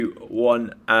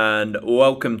One and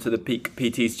welcome to the Peak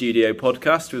PT Studio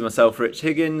podcast with myself, Rich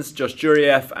Higgins, Josh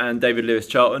Jurieff and David Lewis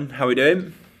Charlton. How are we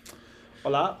doing?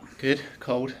 Hola. Good,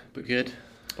 cold, but good.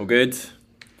 All good.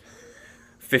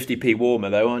 50p warmer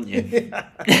though, aren't you? No,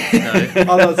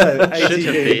 I'll say should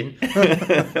 80p.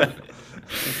 have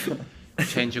been.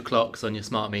 Change your clocks on your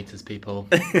smart meters, people.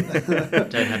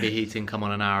 Don't have your heating come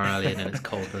on an hour early and then it's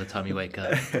cold by the time you wake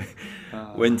up.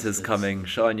 Winter's coming,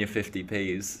 shine your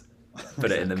 50p's.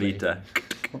 Put it in the meter.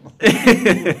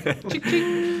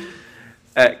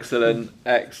 Excellent.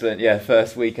 Yeah,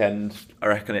 first weekend, I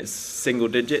reckon it's single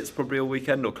digits probably all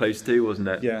weekend or close to, wasn't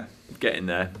it? Yeah. Getting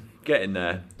there.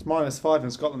 It's -5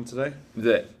 in Scotland today. Is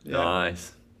it? Yeah.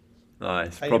 Nice.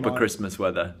 80 Proper mile. Christmas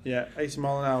weather. Yeah,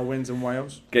 80-mile-an-hour winds in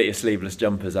Wales. Get your sleeveless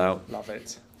jumpers out. Love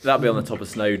it. That'll be on the top of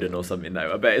Snowdon or something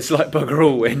though. I bet it's like bugger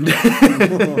all wind.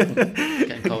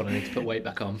 Getting cold, I need to put weight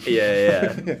back on.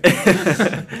 Yeah.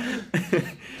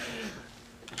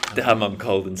 Damn, I'm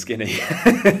cold and skinny.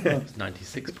 It's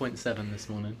 96.7 this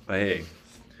morning. Hey,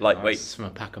 lightweight. It's from a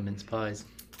pack of mince pies.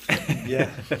 Yeah.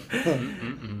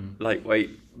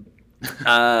 Lightweight.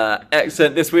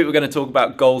 Excellent. This week we're going to talk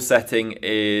about goal setting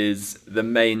is the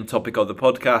main topic of the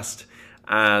podcast,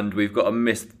 and we've got a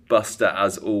mythbuster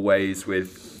as always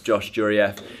with Josh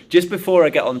Jurieff. Just before I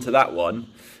get on to that one,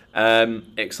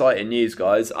 exciting news,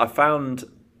 guys. I found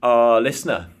our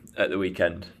listener at the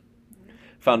weekend.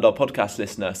 Found our podcast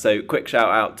listener. So quick shout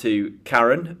out to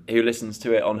Karen, who listens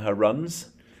to it on her runs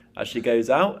as she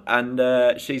goes out, and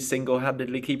she's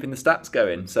single-handedly keeping the stats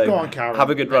going. So Go on, Karen.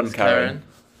 have a good run, Thanks, Karen.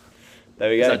 There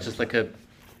we Is go. that just like a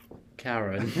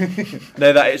Karen?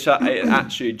 No, that is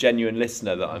actually a genuine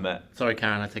listener that I met. Sorry,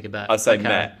 Karen, I take it back. I say Karen.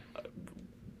 met.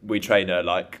 We train her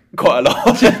like quite a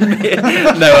lot.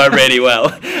 Know her really well.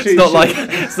 It's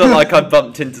not like I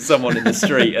bumped into someone in the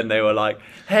street and they were like,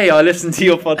 "Hey, I listened to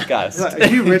your podcast." Like,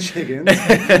 are you Rich Higgins?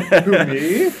 Who,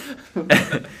 me?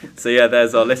 So yeah,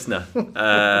 there's our listener.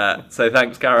 So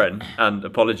thanks, Karen, and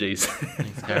apologies.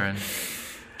 Thanks, Karen.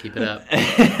 Keep it up.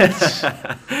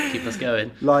 Keep us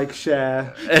going. Like,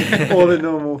 share, all the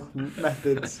normal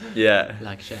methods. Yeah.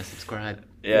 Like, share, subscribe.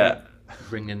 Yeah.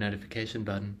 Ring the notification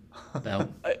bell.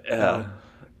 Yeah.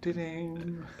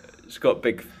 Ding. She's got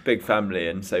big family,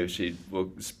 and so she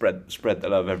will spread the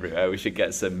love everywhere. We should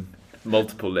get some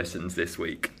multiple listens this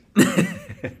week.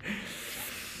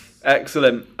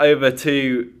 Excellent. Over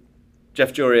to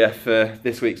Jeff Jurieff for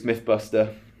this week's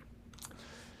Mythbuster.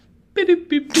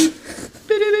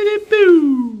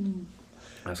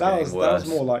 That was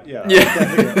more like, yeah.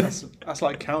 That's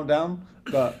like countdown,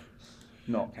 but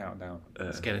not countdown.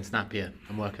 It's getting snappier.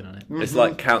 I'm working on it. It's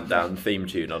like countdown theme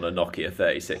tune on a Nokia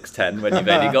 3610 when you've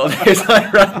only got those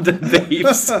like random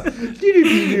beeps.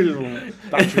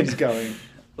 Batteries going.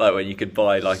 Like when you could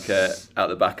buy out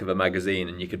the back of a magazine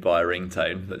and you could buy a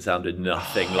ringtone that sounded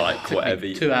nothing like whatever.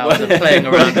 2 hours of playing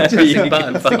around and pressing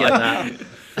buttons to get that.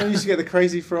 I used to get the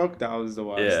Crazy Frog. That was the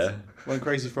worst. Yeah. When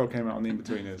Crazy Frog came out on the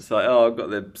In-Betweeners. It's like, oh, I've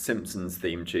got the Simpsons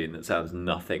theme tune that sounds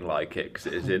nothing like it because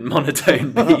it is in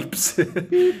monotone beeps.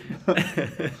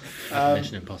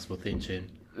 Mission Impossible theme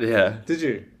tune. Yeah. Did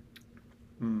you?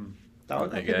 That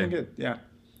would have been good. Yeah.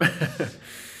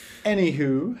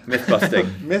 Anywho, Myth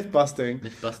busting. Myth-busting.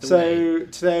 So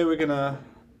today we're gonna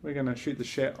shoot the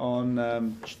shit on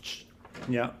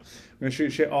we're gonna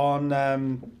shoot shit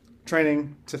on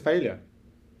training to failure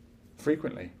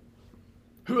frequently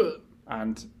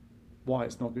and why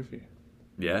it's not good for you.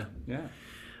 Yeah. Yeah.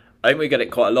 I think we get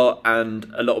it quite a lot,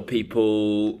 and a lot of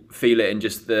people feel it in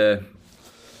just the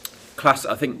class.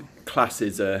 I think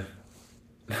classes are.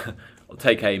 I'll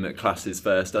take aim at classes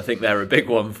first. I think they're a big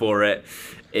one for it.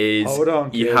 Hold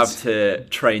on, You kids. have to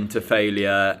train to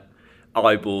failure,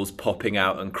 eyeballs popping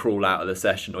out and crawl out of the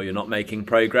session, or you're not making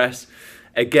progress.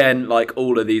 Again, like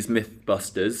all of these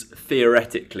Mythbusters,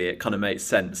 theoretically it kind of makes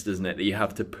sense, doesn't it? That you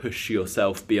have to push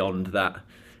yourself beyond that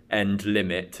end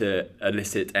limit to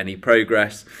elicit any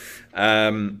progress.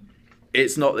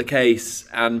 It's not the case,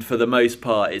 and for the most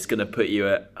part it's going to put you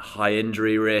at high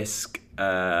injury risk,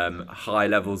 high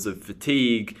levels of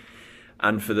fatigue,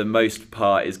 and for the most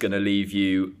part is going to leave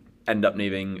you end up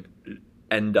needing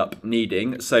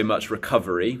so much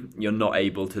recovery you're not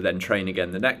able to then train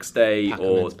again the next day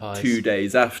or 2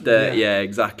 days after. Yeah,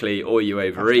 exactly. Or you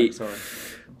overeat.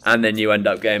 And then you end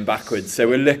up going backwards. So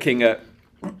we're looking at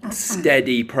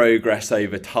steady progress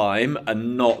over time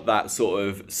and not that sort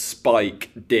of spike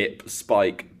dip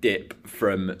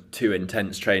from too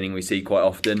intense training we see quite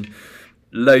often.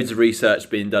 Loads of research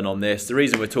being done on this. The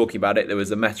reason we're talking about it, there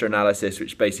was a meta-analysis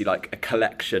which basically like a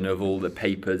collection of all the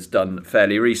papers done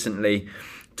fairly recently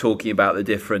talking about the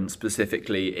difference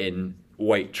specifically in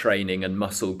weight training and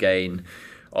muscle gain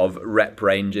of rep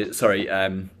ranges,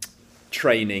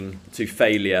 training to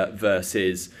failure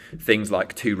versus things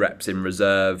like 2 reps in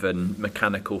reserve and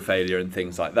mechanical failure and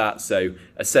things like that. So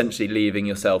essentially leaving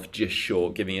yourself just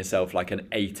short, giving yourself like an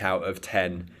 8 out of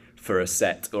 10 for a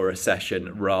set or a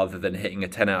session rather than hitting a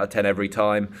 10 out of 10 every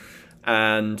time.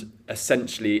 And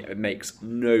essentially it makes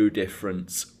no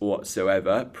difference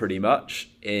whatsoever pretty much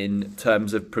in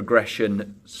terms of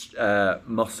progression,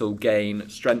 muscle gain,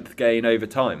 strength gain over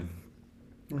time.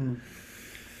 Boom.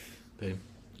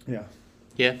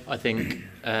 Yeah, I think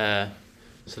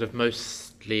sort of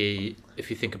mostly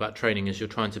if you think about training as you're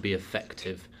trying to be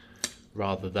effective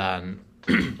rather than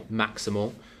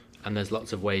maximal, and there's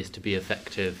lots of ways to be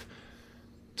effective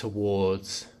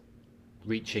towards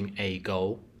reaching a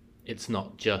goal. It's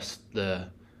not just the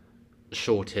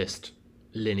shortest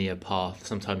linear path.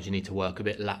 Sometimes you need to work a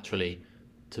bit laterally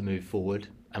to move forward,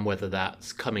 and whether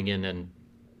that's coming in and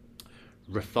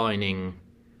refining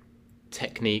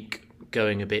technique,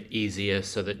 going a bit easier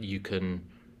so that you can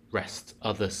rest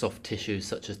other soft tissues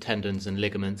such as tendons and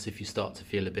ligaments if you start to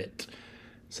feel a bit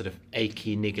sort of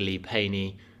achy, niggly,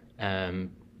 painy,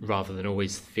 rather than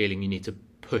always feeling you need to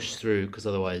push through, because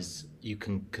otherwise you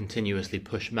can continuously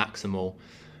push maximal.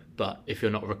 But if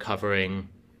you're not recovering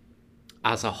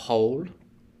as a whole,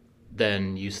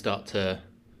 then you start to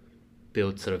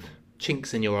build sort of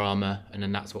chinks in your armor, and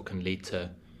then that's what can lead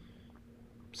to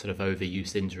sort of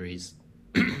overuse injuries,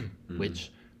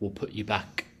 which will put you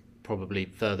back probably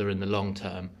further in the long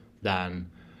term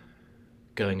than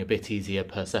going a bit easier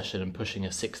per session and pushing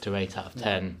a 6 to 8 out of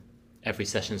 10 every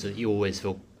session, so that you always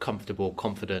feel comfortable,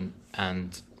 confident,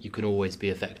 and you can always be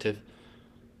effective.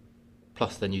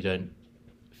 Plus then you don't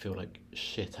feel like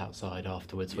shit outside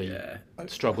afterwards where you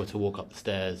struggle to walk up the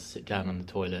stairs, sit down on the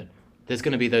toilet. There's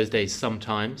going to be those days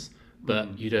sometimes,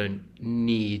 but you don't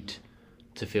need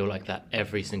to feel like that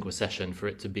every single session for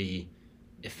it to be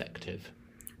effective.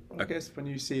 I guess when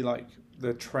you see like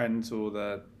the trends or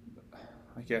the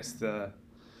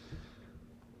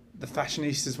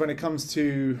fashionistas when it comes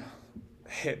to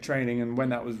HIIT training, and when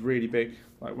that was really big,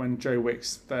 like when Joe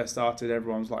Wicks first started,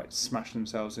 everyone was like smashing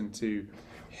themselves into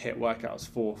HIIT workouts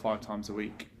 4 or 5 times a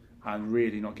week and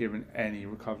really not giving any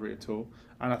recovery at all.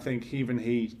 And I think even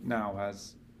he now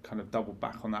has kind of doubled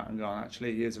back on that and gone,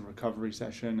 actually here's a recovery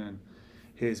session and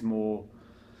here's more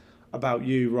about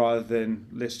you rather than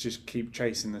let's just keep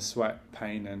chasing the sweat,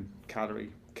 pain and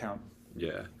calorie count.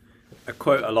 Yeah. A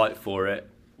quote I like for it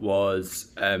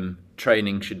was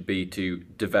training should be to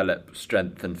develop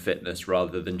strength and fitness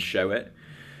rather than show it.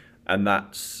 And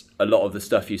that's a lot of the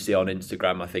stuff you see on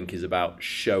Instagram, I think, is about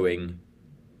showing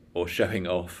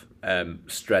off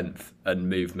strength and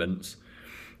movements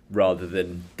rather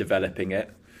than developing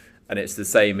it. And it's the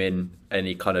same in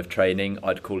any kind of training.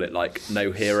 I'd call it like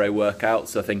no hero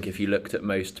workouts. I think if you looked at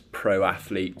most pro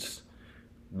athletes'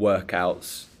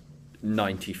 workouts,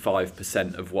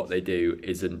 95% of what they do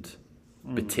isn't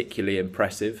particularly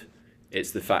impressive.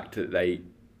 It's the fact that they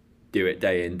do it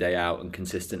day in, day out and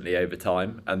consistently over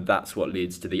time. And that's what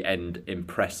leads to the end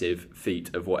impressive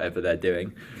feat of whatever they're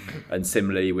doing. And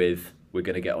similarly with, we're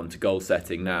going to get on to goal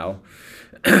setting now.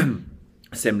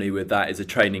 Similarly with that is a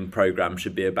training program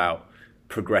should be about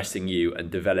progressing you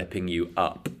and developing you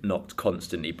up, not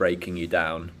constantly breaking you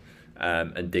down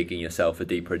and digging yourself a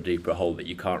deeper and deeper hole that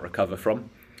you can't recover from.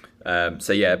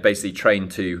 So yeah, basically train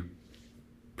to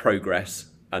progress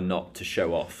and not to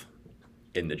show off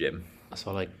in the gym. That's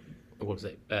why, like, what was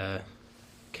it?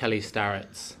 Kelly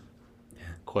Starrett's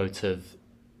quote of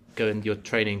you're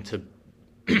training to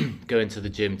go into the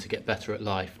gym to get better at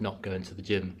life, not go into the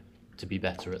gym to be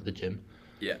better at the gym.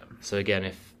 Yeah. So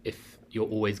again, if you're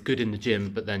always good in the gym,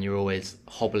 but then you're always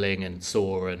hobbling and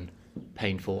sore and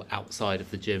painful outside of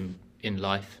the gym in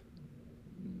life,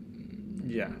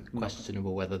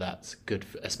 questionable whether that's good,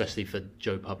 especially for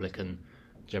Joe Public and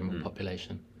general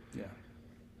population. Yeah.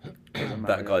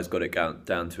 That guy's got it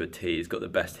down to a T. He's got the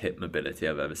best hip mobility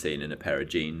I've ever seen in a pair of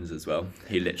jeans as well.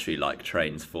 He literally like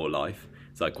trains for life.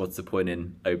 It's like, what's the point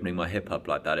in opening my hip up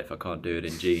like that if I can't do it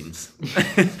in jeans?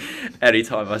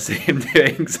 Anytime I see him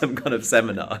doing some kind of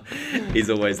seminar, he's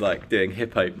always like doing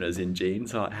hip openers in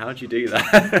jeans. I'm like, how'd you do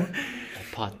that?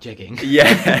 Part jegging.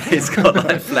 Yeah, he's got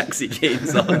like flexi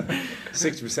jeans on.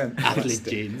 60% athlete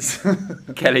jeans.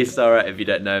 Kelly Starrett, if you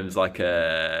don't know him, is like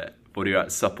a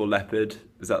Supple Leopard.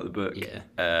 Is that the book?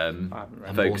 Yeah.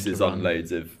 Focuses on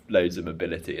loads of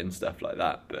mobility and stuff like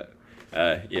that. But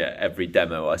every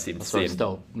demo I seem to see him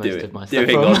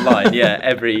doing online. Yeah,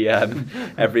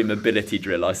 every mobility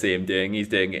drill I see him doing, he's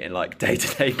doing it in like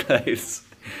day-to-day clothes.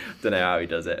 Don't know how he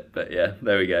does it, but yeah,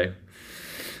 there we go.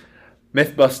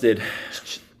 Myth busted.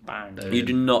 Bang. You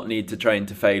do not need to train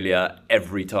to failure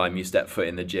every time you step foot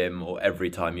in the gym or every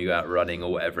time you go out running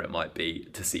or whatever it might be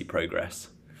to see progress.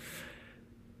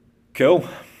 Cool.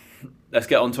 Let's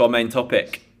get on to our main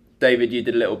topic. David, you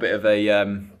did a little bit of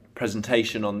a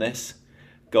presentation on this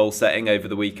goal setting over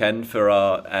the weekend for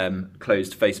our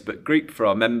closed Facebook group for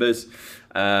our members.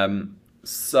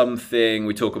 Something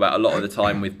we talk about a lot of the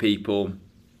time with people,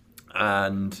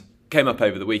 and came up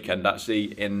over the weekend actually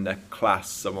in a class.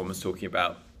 Someone was talking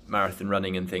about marathon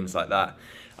running and things like that,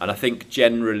 and I think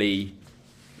generally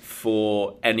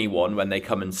for anyone when they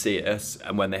come and see us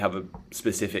and when they have a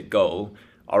specific goal,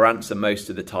 our answer most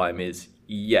of the time is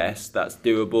yes, that's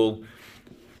doable,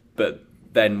 but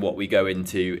then what we go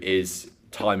into is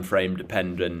time frame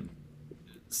dependent,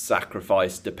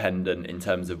 sacrifice dependent in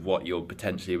terms of what you're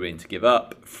potentially willing to give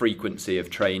up, frequency of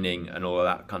training and all of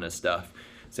that kind of stuff.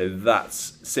 So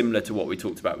that's similar to what we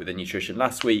talked about with the nutrition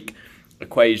last week.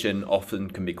 Equation often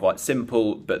can be quite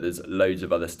simple, but there's loads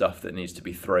of other stuff that needs to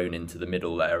be thrown into the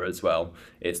middle there as well.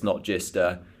 It's not just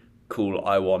a cool,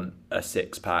 I want a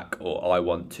six-pack or I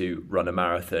want to run a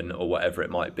marathon or whatever it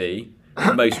might be.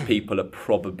 Most people are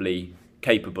probably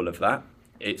capable of that.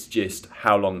 It's just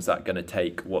how long is that going to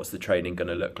take? What's the training going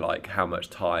to look like? How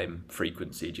much time,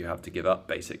 frequency do you have to give up,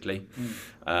 basically?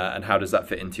 And how does that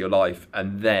fit into your life?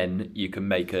 And then you can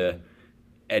make a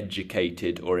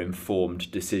educated or informed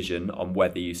decision on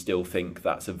whether you still think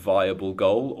that's a viable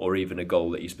goal or even a goal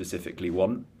that you specifically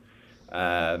want. So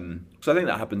I think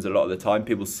that happens a lot of the time.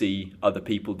 People see other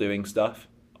people doing stuff.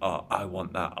 Oh, I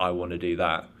want that. I want to do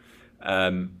that.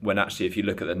 When actually, if you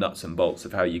look at the nuts and bolts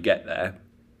of how you get there,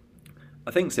 I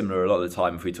think similar a lot of the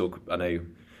time if we talk, I know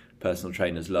personal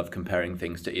trainers love comparing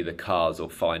things to either cars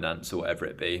or finance or whatever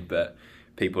it be, but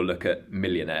people look at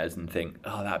millionaires and think,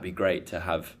 oh, that'd be great to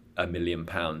have £1 million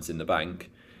in the bank,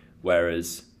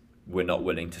 whereas we're not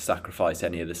willing to sacrifice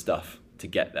any of the stuff to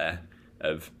get there,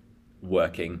 of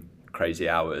working crazy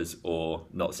hours or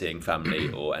not seeing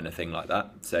family or anything like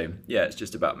that. So yeah, it's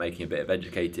just about making a bit of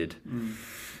educated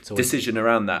decision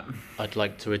around that. I'd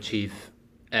like to achieve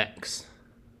X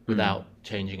without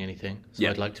changing anything. So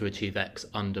I'd like to achieve X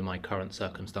under my current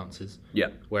circumstances. Yeah.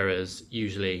 Whereas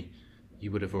usually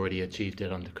you would have already achieved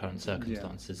it under current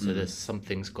circumstances. So there's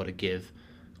something's got to give,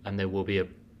 and there will be a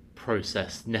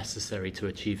process necessary to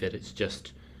achieve it. It's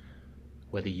just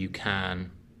whether you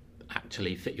can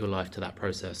actually fit your life to that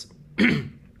process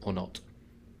or not.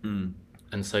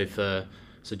 And so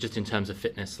just in terms of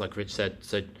fitness, like Rich said,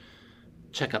 so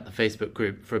check out the Facebook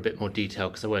group for a bit more detail,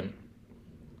 because I won't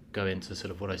go into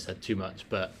sort of what I said too much.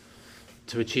 But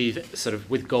to achieve sort of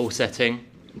with goal setting,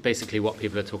 basically what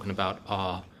people are talking about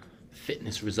are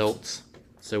fitness results.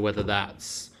 So whether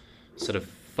that's sort of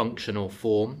functional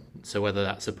form, so whether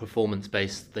that's a performance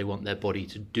based, they want their body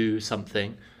to do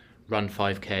something, run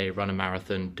 5k, run a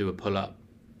marathon, do a pull-up,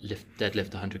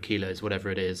 deadlift 100 kilos, whatever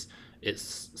it is.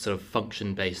 It's sort of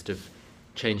function based, of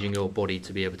changing your body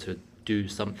to be able to do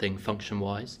something function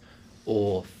wise,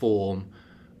 or form,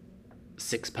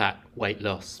 six-pack, weight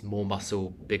loss, more muscle,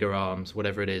 bigger arms,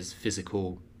 whatever it is,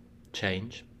 physical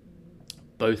change.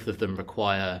 Both of them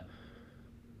require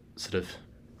sort of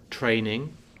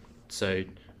training. So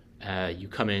you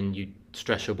come in, you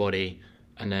stress your body,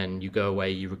 and then you go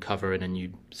away, you recover, and then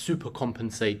you super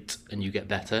compensate and you get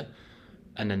better.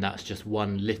 And then that's just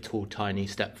one little tiny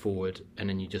step forward, and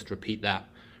then you just repeat that,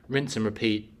 rinse and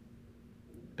repeat,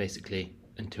 basically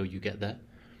until you get there.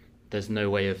 There's no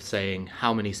way of saying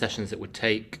how many sessions it would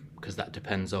take, because that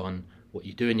depends on what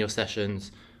you do in your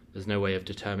sessions. There's no way of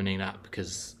determining that,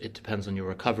 because it depends on your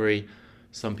recovery.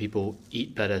 Some people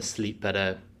eat better, sleep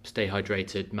better, stay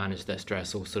hydrated, manage their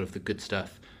stress, all sort of the good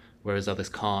stuff, whereas others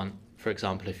can't. For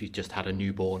example, if you just had a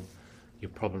newborn,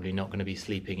 you're probably not going to be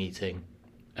sleeping, eating,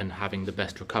 and having the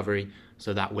best recovery.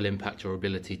 So that will impact your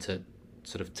ability to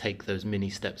sort of take those mini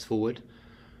steps forward.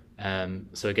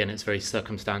 So again, it's very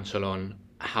circumstantial on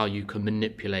how you can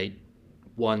manipulate,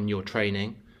 one, your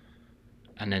training,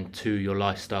 and then two, your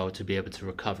lifestyle to be able to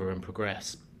recover and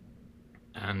progress.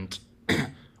 And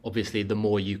obviously, the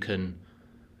more you can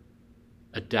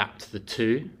adapt the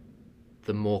two,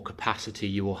 the more capacity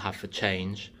you will have for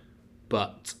change.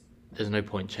 But there's no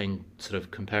point sort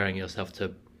of comparing yourself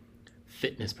to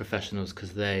fitness professionals,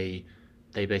 because they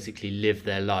basically live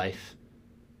their life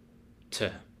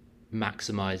to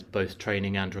maximize both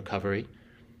training and recovery.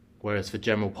 Whereas for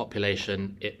general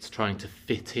population, it's trying to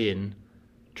fit in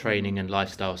training and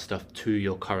lifestyle stuff to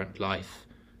your current life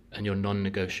and your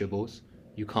non-negotiables.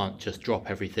 You can't just drop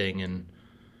everything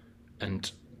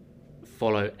and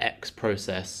follow X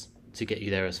process to get you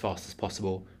there as fast as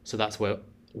possible. So that's where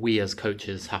we as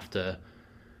coaches have to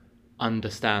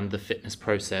understand the fitness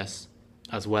process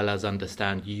as well as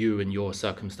understand you and your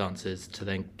circumstances to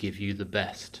then give you the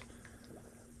best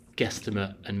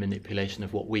guesstimate and manipulation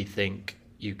of what we think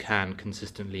you can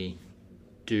consistently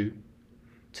do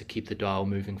to keep the dial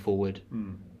moving forward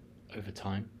over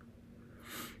time.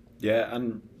 Yeah,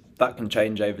 and that can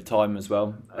change over time as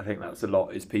well. I think that's a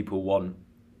lot, is people want,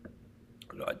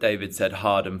 like David said,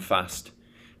 hard and fast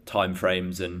time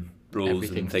frames and rules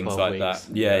and things like that.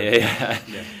 Yeah.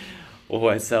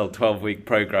 Always sell 12-week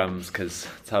programs because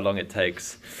that's how long it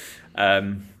takes. I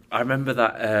remember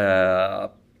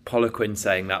that Poliquin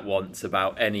saying that once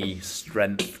about any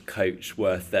strength coach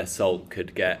worth their salt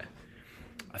could get,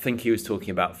 I think he was talking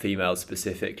about females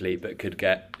specifically, but could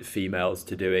get females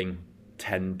to doing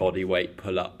 10 body weight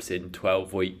pull-ups in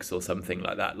 12 weeks or something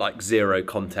like that, like zero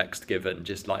context given,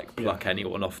 just like pluck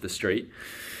anyone off the street.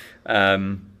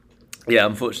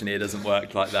 Unfortunately it doesn't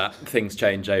work like that. Things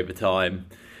change over time.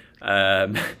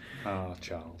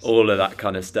 Charles. All of that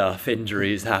kind of stuff.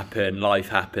 Injuries happen, life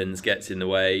happens, gets in the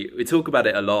way. We talk about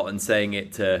it a lot, and saying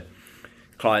it to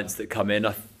clients that come in,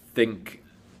 I think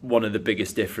one of the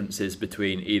biggest differences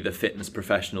between either fitness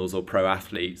professionals or pro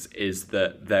athletes is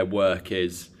that their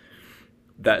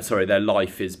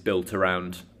life is built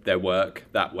around their work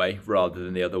that way, rather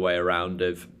than the other way around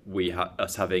of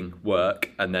us having work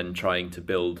and then trying to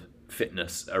build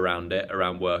fitness around it,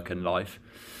 around work and life.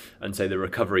 And so the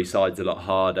recovery side's a lot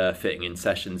harder, fitting in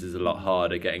sessions is a lot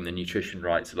harder, getting the nutrition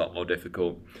right's a lot more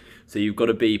difficult. So you've got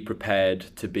to be prepared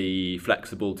to be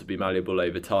flexible, to be malleable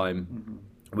over time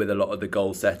with a lot of the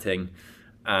goal setting,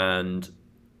 and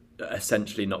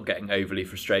essentially not getting overly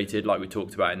frustrated. Like we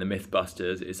talked about in the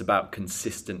Mythbusters, it's about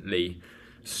consistently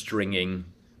stringing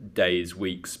days,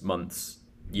 weeks, months,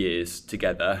 years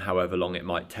together, however long it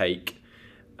might take,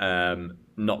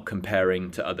 not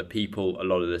comparing to other people a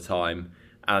lot of the time,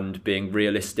 and being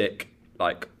realistic,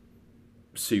 like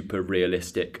super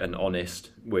realistic and honest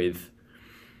with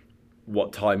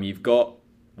what time you've got,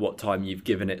 what time you've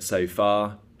given it so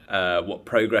far, what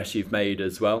progress you've made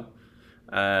as well.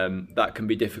 That can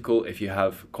be difficult if you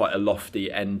have quite a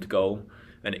lofty end goal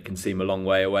and it can seem a long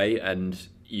way away, and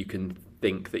you can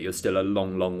think that you're still a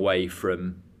long way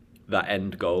from that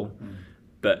end goal,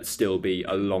 but still be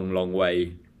a long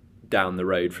way down the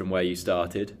road from where you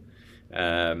started.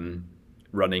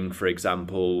 Running, for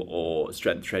example, or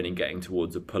strength training, getting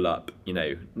towards a pull-up,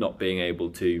 not being able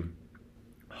to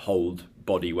hold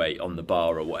body weight on the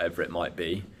bar or whatever it might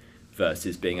be,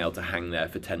 versus being able to hang there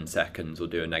for 10 seconds or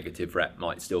do a negative rep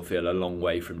might still feel a long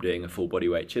way from doing a full body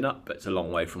weight chin-up, but it's a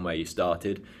long way from where you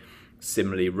started.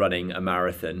 Similarly, running a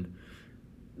marathon,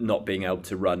 not being able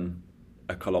to run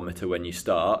a kilometre when you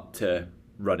start to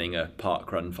running a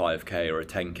park run 5k or a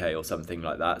 10k or something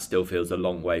like that still feels a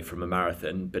long way from a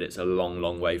marathon, but it's a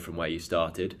long way from where you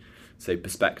started. So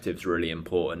perspective's really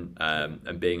important,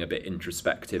 and being a bit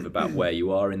introspective about where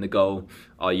you are in the goal.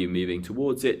 Are you moving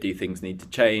towards it? Do things need to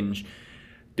change?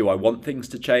 Do I want things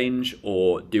to change,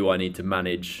 or do I need to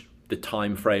manage the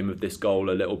time frame of this goal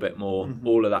a little bit more?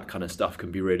 All of that kind of stuff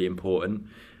can be really important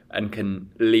and can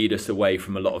lead us away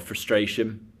from a lot of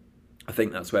frustration. I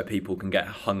think that's where people can get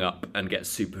hung up and get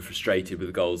super frustrated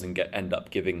with goals and end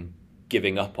up giving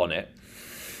up on it,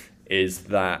 is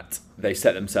that they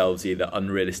set themselves either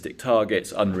unrealistic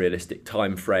targets, unrealistic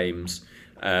time frames,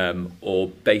 or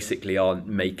basically aren't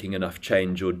making enough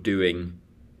change or doing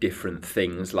different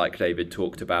things like David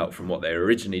talked about from what they were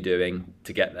originally doing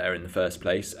to get there in the first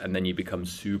place. And then you become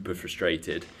super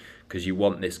frustrated because you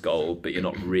want this goal, but you're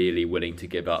not really willing to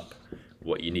give up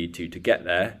what you need to get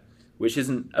there, which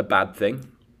isn't a bad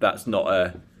thing. That's not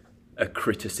a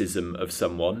criticism of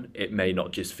someone. It may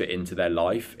not just fit into their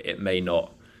life. It may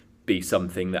not be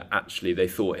something that actually they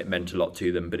thought it meant a lot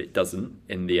to them, but it doesn't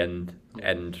in the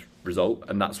end result.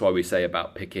 And that's why we say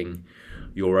about picking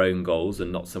your own goals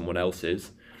and not someone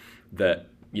else's, that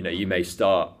you may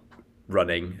start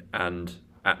running and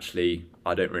actually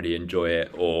I don't really enjoy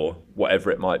it or whatever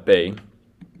it might be,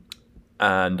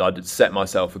 and I'd set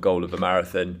myself a goal of a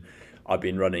marathon. I've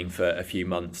been running for a few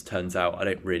months, turns out I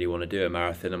don't really want to do a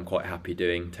marathon. I'm quite happy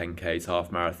doing 10Ks, half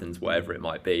marathons, whatever it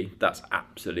might be. That's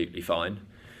absolutely fine.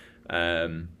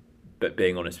 But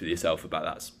being honest with yourself about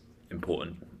that's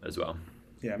important as well.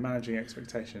 Yeah, managing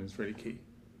expectations is really key.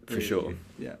 For sure.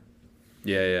 Key.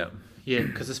 Yeah,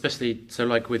 because especially, so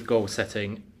like with goal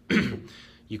setting,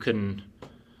 you can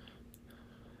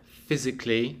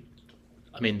physically,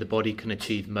 the body can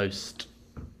achieve most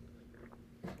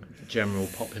general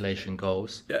population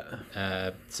goals.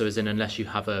 So as in, unless you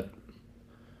have a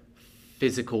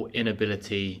physical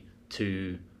inability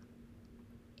to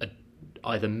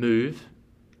either move,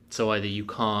 so either you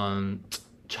can't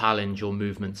challenge your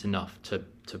movements enough to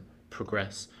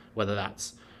progress, whether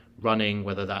that's running,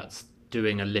 whether that's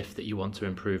doing a lift that you want to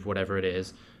improve, whatever it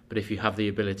is. But if you have the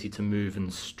ability to move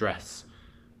and stress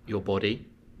your body,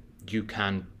 you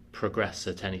can progress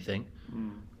at anything.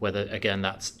 Whether, again,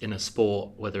 that's in a sport,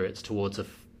 whether it's towards a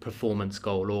performance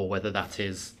goal or whether that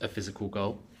is a physical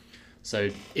goal. So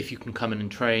if you can come in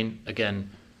and train, again,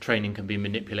 training can be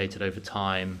manipulated over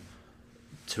time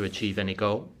to achieve any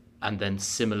goal. And then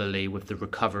similarly with the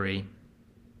recovery,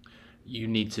 you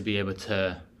need to be able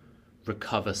to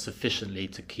recover sufficiently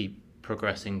to keep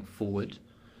progressing forward.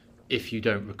 If you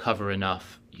don't recover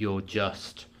enough, you'll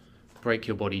just break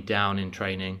your body down in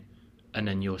training, and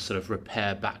then you'll sort of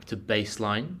repair back to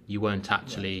baseline. You won't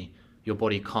actually, your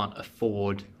body can't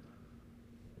afford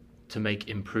to make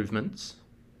improvements.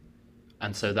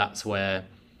 And so that's where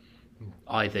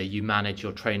either you manage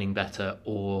your training better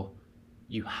or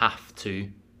you have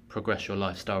to progress your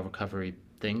lifestyle recovery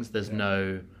things. There's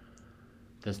no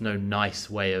nice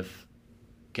way of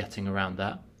getting around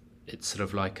that. It's sort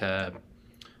of like a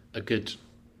good,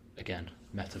 again,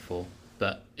 metaphor,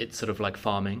 but it's sort of like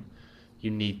farming.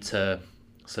 You need to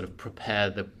sort of prepare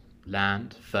the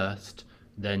land first,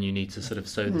 then you need to sort of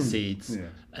sow the seeds,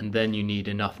 and then you need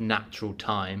enough natural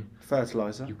time.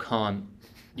 Fertilizer. You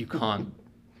can't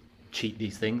cheat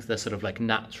these things. They're sort of like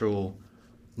natural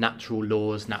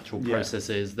laws, natural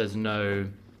processes. There's no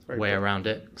way around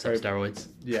it except steroids.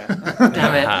 Yeah.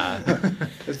 Damn it.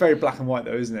 It's very black and white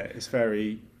though, isn't it? It's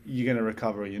very, you're going to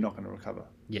recover or you're not going to recover.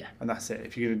 Yeah. And that's it.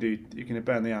 If you're going to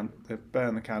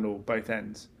burn the candle both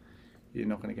ends, you're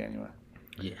not going to get anywhere.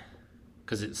 Yeah.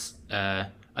 Because it's, I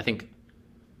think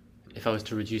if I was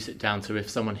to reduce it down to if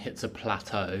someone hits a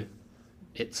plateau,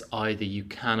 it's either you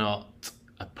cannot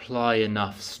apply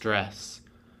enough stress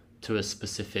to a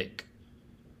specific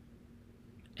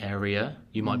area.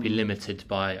 You might be limited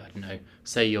by, I don't know,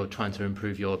 say you're trying to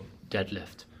improve your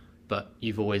deadlift, but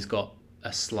you've always got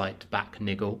a slight back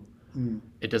niggle.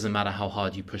 It doesn't matter how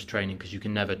hard you push training because you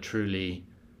can never truly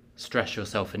stress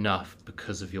yourself enough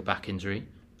because of your back injury,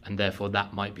 and therefore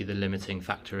that might be the limiting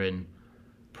factor in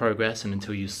progress, and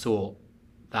until you sort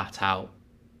that out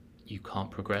you can't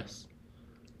progress.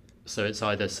 So it's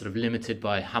either sort of limited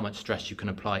by how much stress you can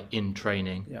apply in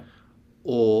training,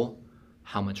 or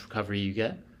how much recovery you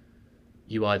get.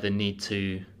 You either need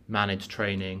to manage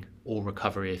training or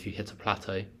recovery if you hit a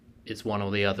plateau. It's one or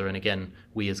the other, and again,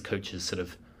 we as coaches sort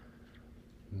of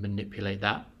manipulate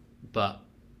that, but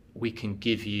we can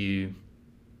give you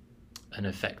an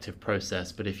effective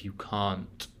process, but if you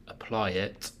can't apply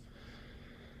it,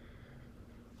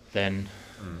 then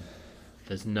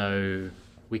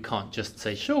we can't just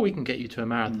say, sure, we can get you to a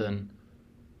marathon,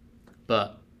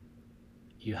 but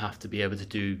you have to be able to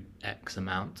do X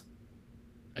amount.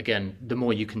 Again, the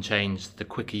more you can change, the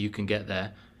quicker you can get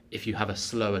there. If you have a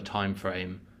slower time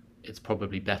frame, it's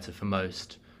probably better for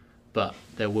most, but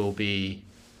there will be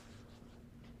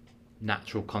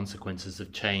natural consequences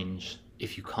of change.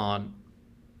 If you can't,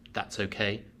 that's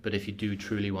okay, but if you do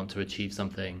truly want to achieve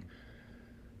something,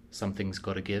 something's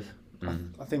got to give.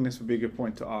 I think this would be a good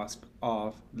point to ask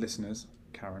our listeners,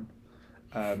 Karen,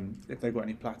 if they've got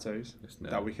any plateaus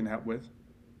that we can help with.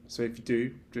 So if you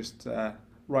do, just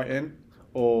write in,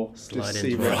 or Slide just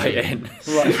in. see Right in.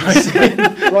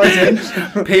 Right in.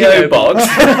 P.O. box.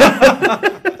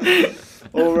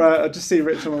 Or just see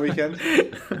Rich on the weekend.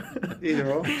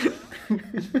 Either or.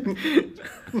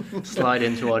 Slide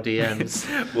into our DMs.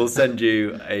 We'll send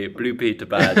you a Blue Peter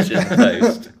badge in the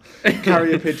post.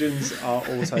 Carrier pigeons are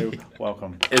also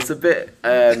welcome. It's a bit,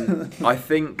 I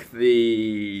think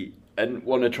and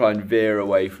want to try and veer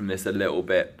away from this a little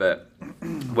bit, but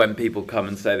when people come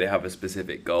and say they have a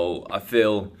specific goal, I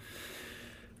feel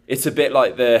it's a bit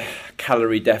like the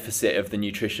calorie deficit of the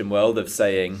nutrition world, of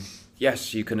saying,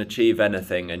 yes, you can achieve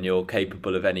anything and you're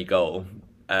capable of any goal,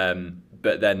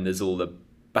 but then there's all the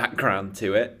background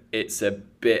to it. It's a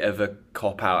bit of a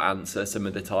cop-out answer some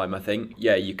of the time, I think.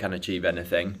 Yeah, you can achieve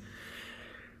anything.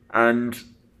 And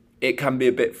it can be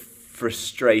a bit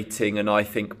frustrating, and I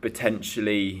think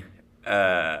potentially,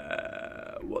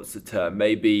 what's the term?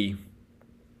 Maybe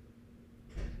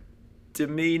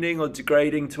demeaning or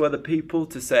degrading to other people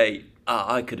to say,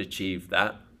 I could achieve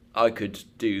that, I could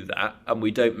do that. And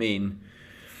we don't mean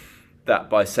that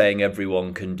by saying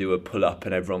everyone can do a pull-up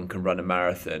and everyone can run a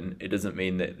marathon. It doesn't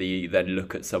mean that you then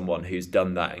look at someone who's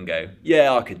done that and go,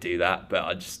 yeah, I could do that, but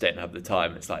I just don't have the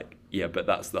time. It's like, yeah, but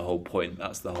that's the whole point.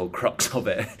 That's the whole crux of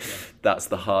it. Yeah. That's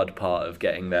the hard part of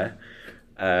getting there.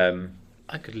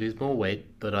 I could lose more weight,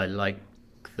 but I like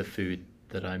the food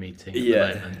that I'm eating at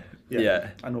the moment. Yeah.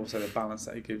 And also the balance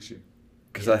that it gives you.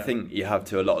 Because I think you have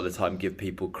to a lot of the time give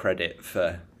people credit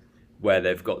for where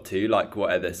they've got to, like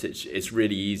whatever. It's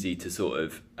really easy to sort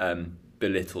of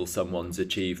belittle someone's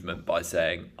achievement by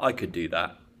saying, I could do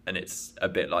that. And it's a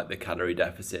bit like the calorie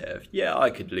deficit of, yeah,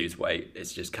 I could lose weight.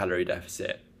 It's just calorie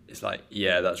deficit. It's like,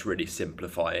 yeah, that's really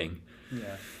simplifying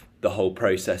the whole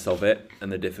process of it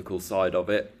and the difficult side of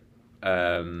it.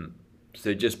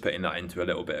 So just putting that into a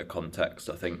little bit of context,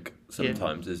 I think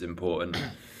sometimes is important.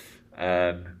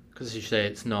 Because as you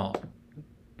say,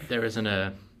 there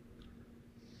isn't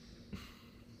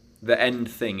the end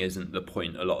thing isn't the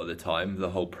point a lot of the time. The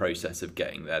whole process of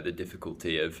getting there, the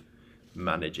difficulty of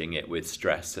managing it with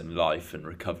stress and life and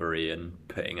recovery and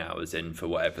putting hours in for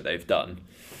whatever they've done.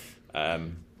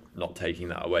 Not taking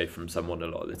that away from someone a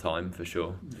lot of the time, for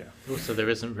sure. Yeah. Also, there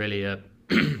isn't really a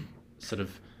sort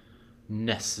of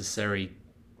necessary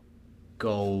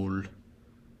goal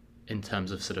in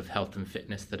terms of sort of health and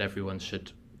fitness that everyone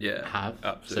should have.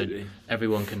 Absolutely. So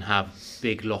everyone can have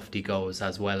big lofty goals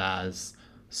as well as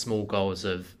small goals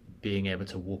of being able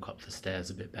to walk up the stairs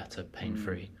a bit better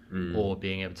pain-free, or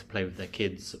being able to play with their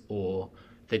kids, or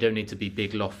they don't need to be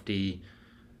big lofty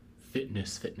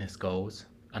fitness goals,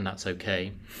 and that's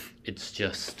okay. It's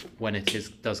just when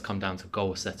does come down to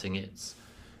goal setting,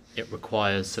 it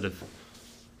requires sort of,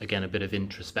 again, a bit of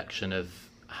introspection of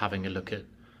having a look at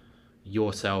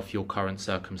yourself, your current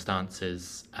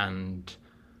circumstances, and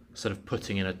sort of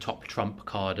putting in a top trump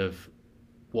card of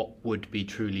what would be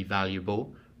truly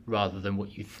valuable rather than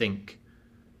what you think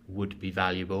would be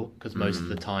valuable. Because most of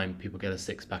the time people get a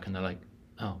six-pack and they're like,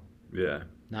 oh, yeah,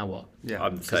 now what? Yeah,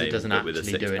 I'm because it doesn't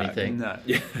actually do anything. No.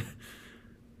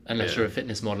 Unless you're a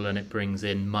fitness model and it brings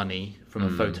in money from a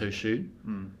photo shoot.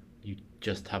 You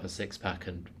just have a six-pack,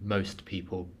 and most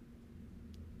people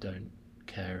don't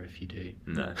care if you do.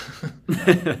 No.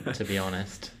 To be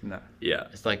honest. No. Yeah.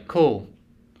 It's like, cool,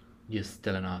 you're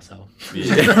still an arsehole.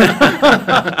 Yeah.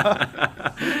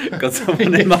 Got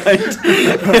someone in mind.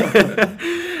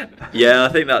 Yeah, I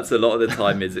think that's a lot of the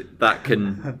time that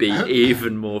can be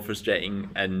even more frustrating,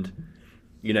 and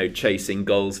chasing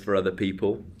goals for other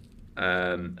people,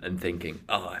 and thinking,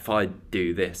 oh, if I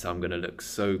do this, I'm going to look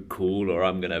so cool, or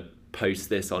I'm going to post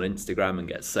this on Instagram and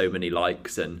get so many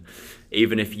likes. And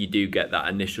even if you do get that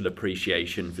initial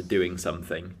appreciation for doing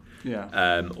something,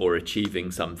 or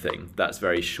achieving something, that's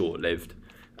very short-lived.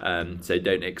 So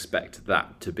don't expect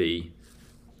that to be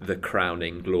the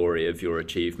crowning glory of your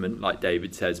achievement. Like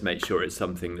David says, make sure it's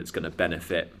something that's going to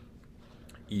benefit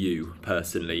you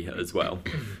personally as well,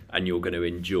 and you're going to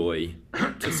enjoy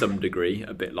to some degree,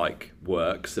 a bit like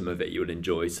work. Some of it you'll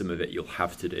enjoy, some of it you'll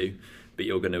have to do, but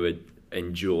you're going to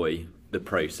enjoy the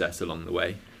process along the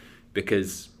way.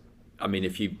 Because I mean,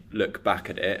 if you look back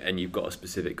at it and you've got a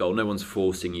specific goal, no one's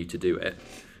forcing you to do it.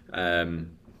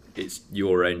 It's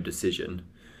your own decision.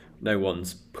 No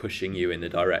one's pushing you in the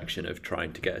direction of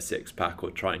trying to get a six-pack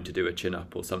or trying to do a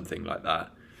chin-up or something like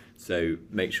that. So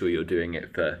make sure you're doing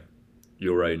it for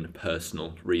your own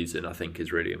personal reason, I think,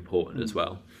 is really important as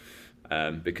well.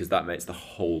 Because that makes the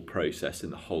whole process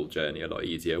and the whole journey a lot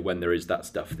easier. When there is that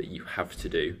stuff that you have to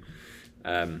do,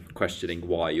 questioning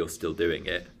why you're still doing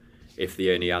it. If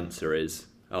the only answer is,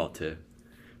 to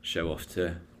show off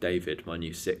to David my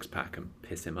new six-pack and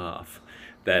piss him off,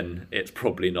 then it's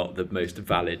probably not the most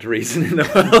valid reason in the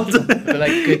world. I'll be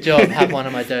like, good job, have one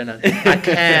of my donuts. I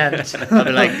can't. I'll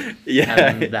be like,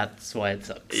 and that's why it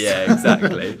sucks. Yeah,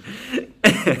 exactly.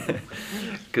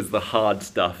 Because the hard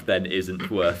stuff then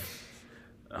isn't worth,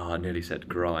 I nearly said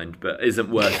grind, but isn't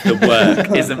worth the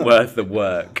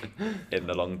work in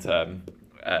the long term,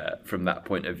 from that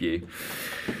point of view.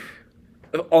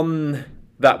 On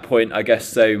that point, I guess,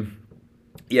 so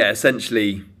yeah,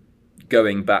 essentially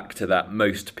going back to that,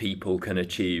 most people can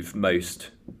achieve most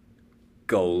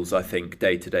goals, I think,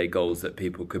 day-to-day goals that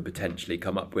people could potentially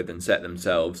come up with and set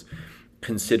themselves.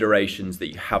 Considerations that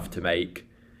you have to make,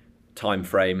 time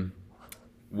frame,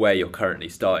 where you're currently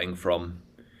starting from,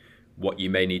 what you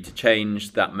may need to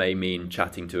change. That may mean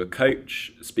chatting to a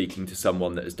coach, speaking to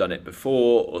someone that has done it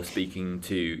before, or speaking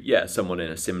to someone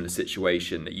in a similar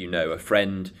situation that a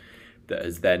friend that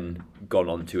has then gone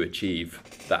on to achieve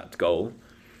that goal.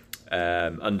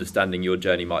 Understanding your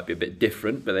journey might be a bit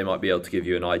different, but they might be able to give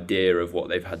you an idea of what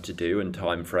they've had to do and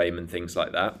time frame and things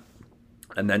like that.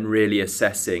 And then really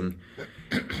assessing,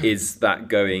 is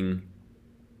that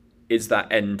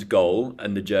end goal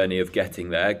and the journey of getting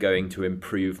there going to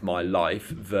improve my life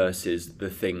versus the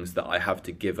things that I have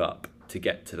to give up to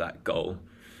get to that goal.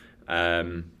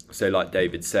 So like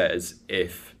David says,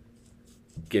 if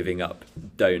giving up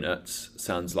donuts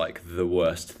sounds like the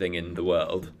worst thing in the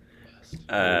world,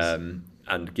 and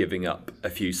and giving up a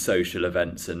few social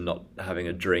events and not having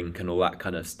a drink and all that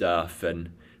kind of stuff, and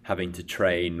having to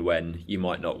train when you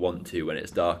might not want to, when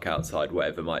it's dark outside,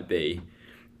 whatever it might be,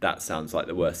 that sounds like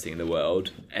the worst thing in the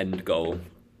world. End goal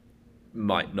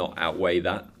might not outweigh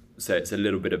that. So it's a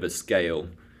little bit of a scale.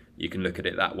 You can look at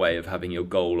it that way, of having your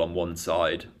goal on one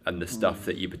side and the stuff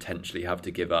that you potentially have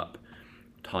to give up,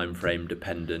 time frame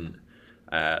dependent,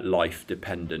 life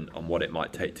dependent on what it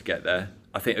might take to get there.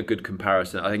 I think a good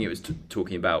comparison, I think it was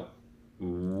talking about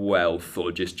wealth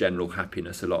or just general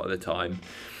happiness a lot of the time,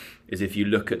 is if you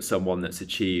look at someone that's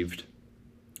achieved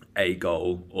a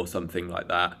goal or something like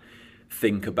that,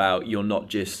 think about, you're not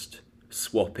just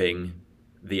swapping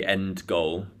the end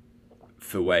goal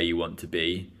for where you want to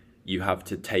be. You have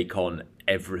to take on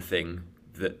everything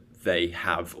that they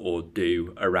have or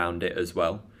do around it as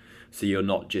well. So you're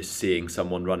not just seeing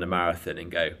someone run a marathon and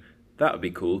go, that would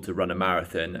be cool to run a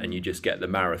marathon, and you just get the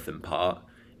marathon part.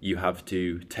 You have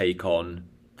to take on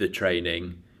the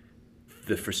training,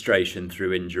 the frustration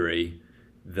through injury,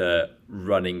 the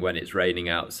running when it's raining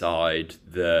outside,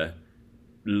 the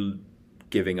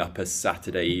giving up a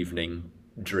Saturday evening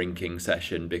drinking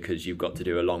session because you've got to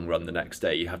do a long run the next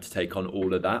day. You have to take on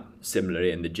all of that. Similarly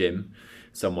in the gym,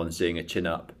 someone's doing a chin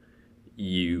up,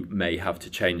 you may have to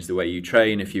change the way you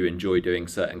train. If you enjoy doing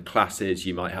certain classes,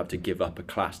 you might have to give up a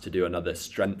class to do another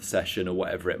strength session or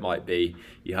whatever it might be.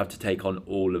 You have to take on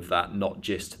all of that, not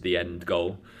just the end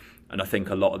goal. And I think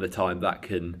a lot of the time that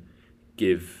can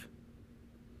give,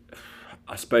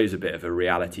 I suppose, a bit of a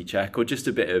reality check or just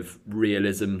a bit of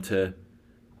realism to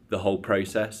the whole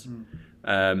process.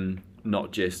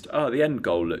 Not just, oh, the end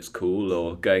goal looks cool,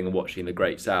 or going and watching the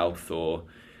Great South, or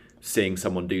seeing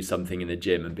someone do something in the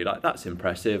gym and be like, that's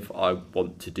impressive, I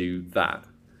want to do that.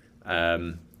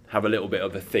 Have a little bit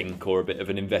of a think or a bit of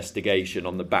an investigation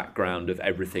on the background of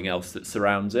everything else that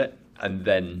surrounds it, and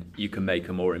then you can make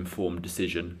a more informed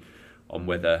decision on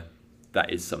whether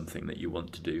that is something that you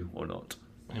want to do or not.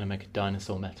 I'm going to make a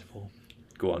dinosaur metaphor.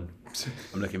 Go on.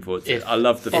 I'm looking forward to it. I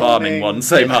love the farming one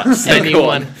so much. So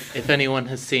if anyone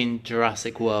has seen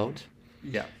Jurassic World,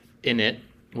 yeah, in it,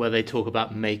 where they talk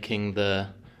about making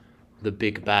the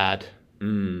big bad, I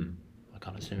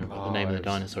can't assume what the name of the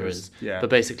dinosaur is, but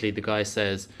basically the guy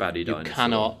says you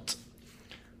cannot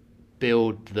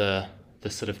build the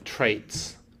sort of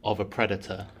traits of a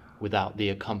predator without the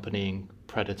accompanying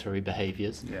predatory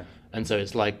behaviors. Yeah. And so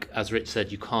it's like, as Rich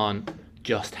said, you can't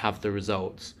just have the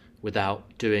results without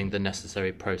doing the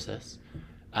necessary process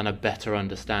and a better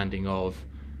understanding of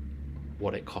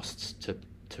what it costs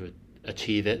to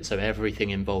achieve it. So everything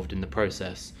involved in the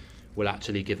process will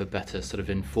actually give a better sort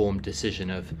of informed decision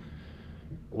of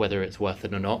whether it's worth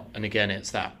it or not. And again,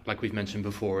 it's that, like we've mentioned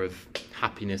before, of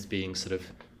happiness being sort of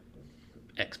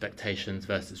expectations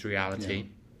versus reality.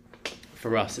 Yeah.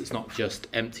 For us, it's not just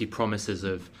empty promises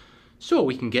of, sure,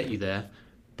 we can get you there,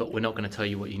 but we're not going to tell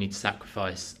you what you need to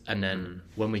sacrifice. And then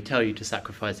when we tell you to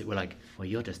sacrifice it, we're like, well,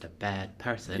 you're just a bad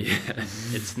person. Yeah.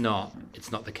 It's not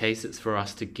the case. It's for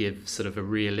us to give sort of a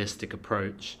realistic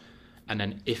approach. And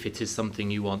then if it is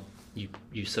something you want,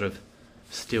 you sort of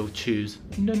still choose,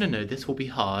 no, this will be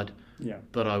hard,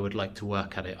 but I would like to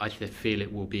work at it. I feel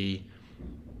it will be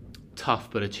tough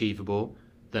but achievable.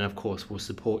 Then, of course, we'll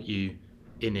support you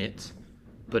in it.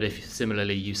 But if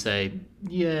similarly you say,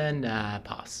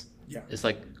 pass. Yeah. It's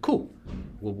like, cool.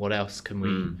 Well, what else can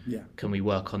we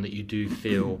work on that you do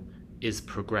feel is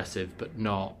progressive but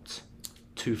not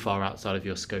too far outside of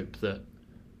your scope that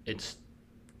it's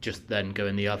just then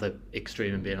going the other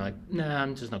extreme and being like, nah,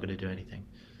 I'm just not going to do anything.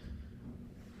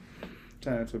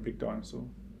 Turn into a big dinosaur.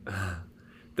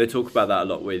 They talk about that a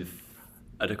lot with,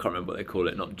 I can't remember what they call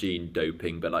it, not gene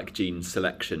doping, but like gene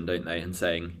selection, don't they? And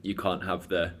saying you can't have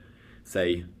the,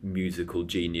 say, musical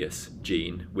genius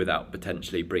gene without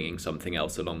potentially bringing something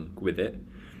else along with it.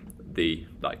 The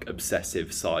like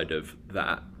obsessive side of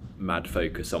that mad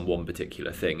focus on one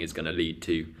particular thing is going to lead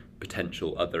to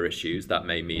potential other issues. That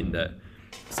may mean that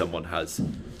someone has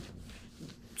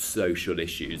social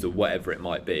issues or whatever it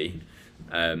might be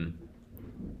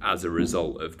as a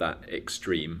result of that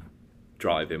extreme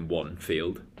drive in one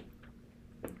field.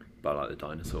 But I like the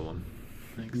dinosaur one.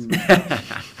 Thanks.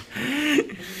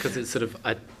 Because it's sort of,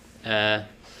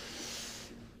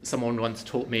 someone once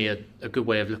taught me a good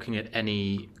way of looking at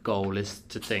any goal is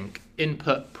to think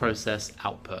input, process,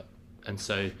 output. And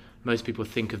so most people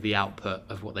think of the output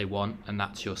of what they want, and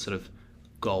that's your sort of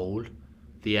goal,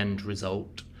 the end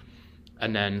result.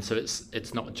 And then so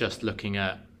it's not just looking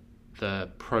at the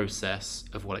process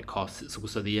of what it costs, it's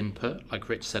also the input, like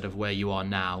Rich said, of where you are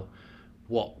now.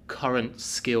 What current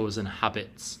skills and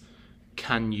habits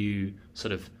can you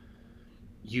sort of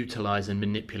utilize and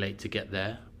manipulate to get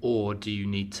there, or do you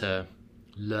need to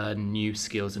learn new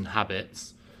skills and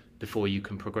habits before you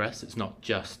can progress? It's not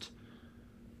just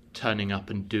turning up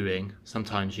and doing.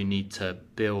 Sometimes you need to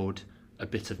build a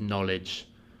bit of knowledge,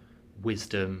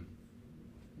 wisdom,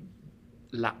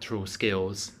 lateral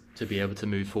skills to be able to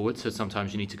move forward. So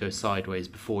sometimes you need to go sideways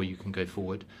before you can go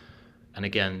forward. And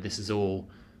again, this is all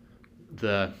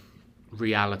the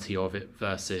reality of it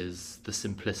versus the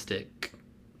simplistic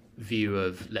view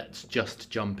of let's just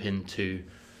jump into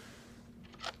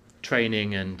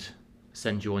training and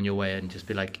send you on your way and just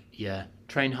be like, yeah,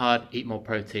 train hard, eat more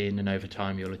protein, and over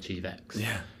time you'll achieve X.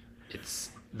 Yeah.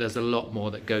 There's a lot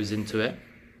more that goes into it,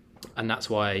 and that's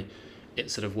why it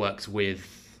sort of works with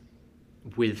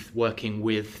working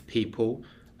with people,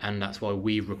 and that's why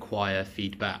we require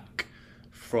feedback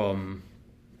from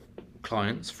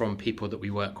clients, from people that we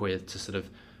work with, to sort of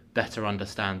better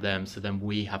understand them, so then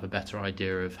we have a better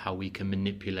idea of how we can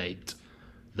manipulate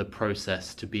the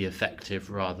process to be effective,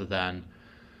 rather than,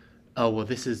 oh, well,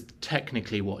 this is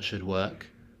technically what should work,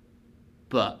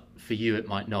 but for you it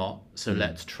might not, so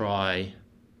let's try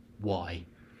Y.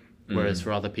 Whereas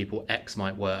for other people, X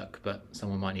might work, but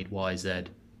someone might need Y, Z,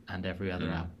 and every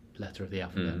other letter of the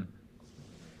alphabet.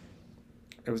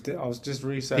 I was just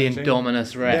researching. The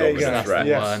Indominus Rex, There you go. that's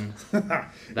Yes. the one.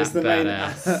 It's the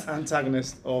badass. main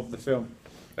antagonist of the film.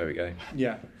 There we go.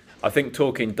 Yeah. I think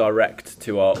talking direct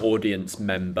to our audience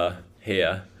member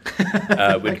here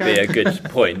would be a good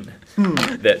point.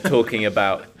 That talking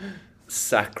about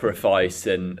sacrifice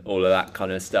and all of that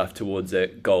kind of stuff towards a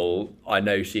goal, I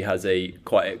know she has a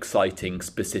quite exciting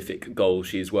specific goal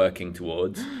she's working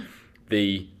towards.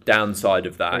 The downside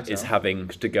of that is having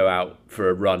to go out for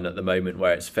a run at the moment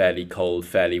where it's fairly cold,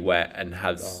 fairly wet, and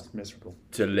has Miserable.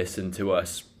 to listen to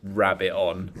us rabbit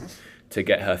on to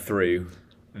get her through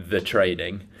the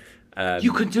training.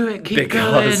 You can do it, keep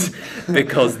going.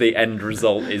 Because the end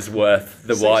result is worth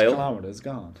the 6 while. kilometers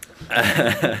gone.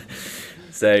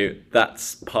 So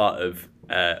that's part of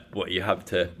what you have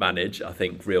to manage. I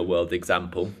think real world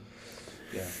example.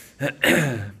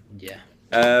 Yeah. Yeah.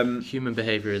 Human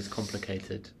behavior is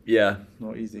complicated. Yeah.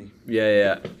 Not easy.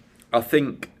 Yeah. I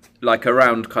think like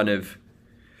around kind of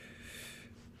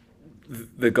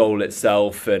the goal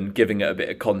itself and giving it a bit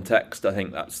of context, I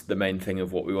think that's the main thing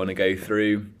of what we want to go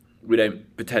through. We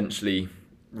don't potentially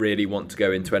really want to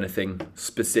go into anything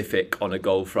specific on a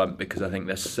goal front because I think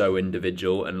they're so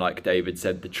individual, and like David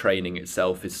said, the training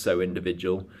itself is so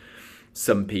individual.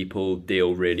 Some people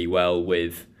deal really well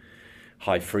with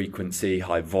high frequency,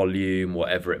 high volume,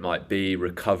 whatever it might be,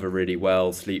 recover really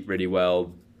well, sleep really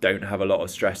well, don't have a lot of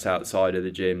stress outside of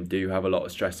the gym, do have a lot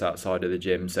of stress outside of the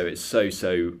gym. So it's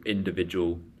so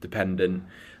individual dependent.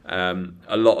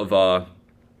 A lot of our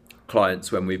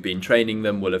clients, when we've been training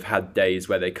them, will have had days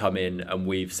where they come in and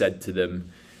we've said to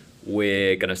them,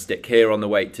 we're going to stick here on the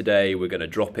weight today, we're going to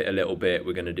drop it a little bit,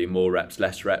 we're going to do more reps,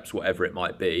 less reps, whatever it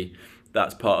might be.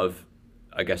 That's part of,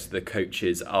 I guess, the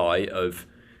coach's eye of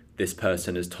this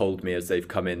person has told me as they've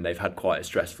come in, they've had quite a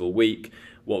stressful week.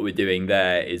 What we're doing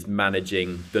there is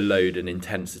managing the load and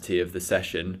intensity of the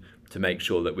session to make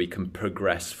sure that we can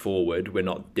progress forward. We're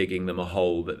not digging them a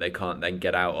hole that they can't then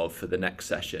get out of for the next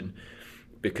session.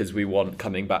 Because we want,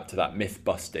 coming back to that myth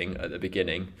busting at the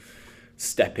beginning,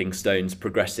 stepping stones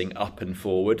progressing up and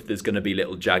forward. There's going to be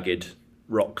little jagged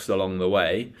rocks along the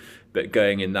way, but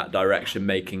going in that direction,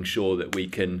 making sure that we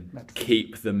can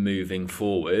keep them moving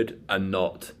forward and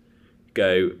not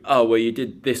go, oh, well, you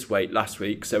did this weight last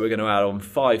week, so we're going to add on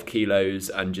 5 kilos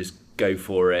and just go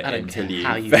for it until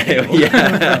you fail.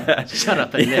 Yeah. Shut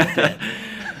up and lift it.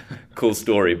 Cool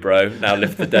story, bro. Now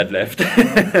lift the deadlift.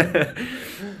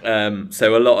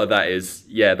 So a lot of that is,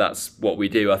 that's what we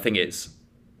do. I think it's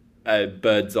a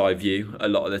bird's eye view. A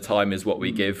lot of the time is what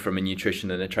we give from a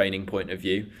nutrition and a training point of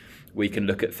view. We can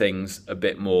look at things a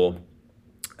bit more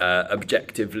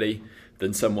objectively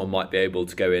than someone might be able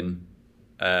to go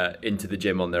into the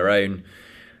gym on their own.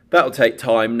 That'll take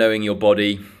time, knowing your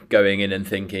body, going in and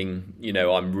thinking,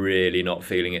 I'm really not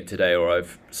feeling it today, or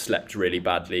I've slept really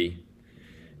badly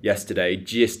yesterday.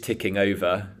 Just ticking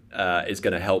over is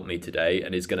going to help me today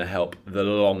and is going to help the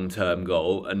long-term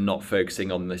goal, and not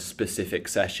focusing on the specific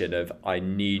session of I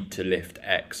need to lift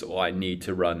X or I need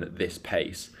to run at this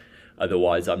pace.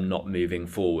 Otherwise, I'm not moving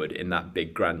forward in that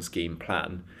big grand scheme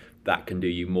plan. That can do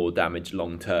you more damage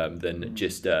long-term than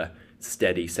just a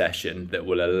steady session that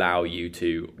will allow you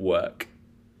to work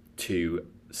to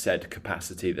said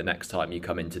capacity the next time you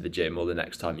come into the gym or the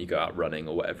next time you go out running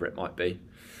or whatever it might be.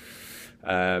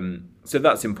 So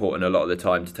that's important a lot of the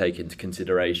time to take into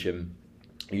consideration.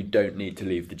 You don't need to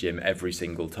leave the gym every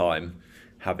single time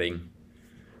having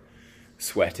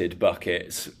sweated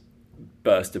buckets,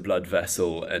 burst a blood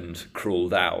vessel and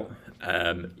crawled out,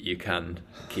 you can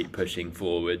keep pushing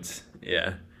forwards.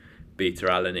 Yeah. Beta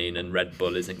alanine and Red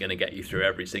Bull isn't going to get you through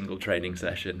every single training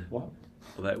session. What?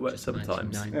 Although it works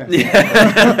sometimes.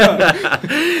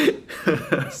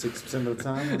 6% of the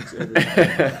time.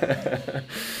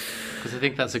 Because I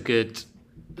think that's a good,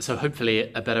 so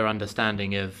hopefully a better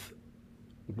understanding of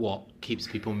what keeps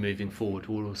people moving forward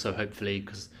will also hopefully,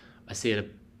 because I see it a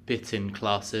bit in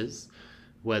classes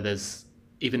where there's,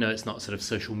 even though it's not sort of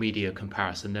social media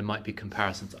comparison, there might be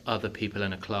comparison to other people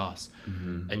in a class,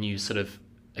 and you sort of,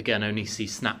 again, only see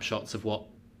snapshots of what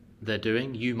they're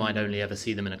doing. You might only ever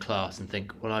see them in a class and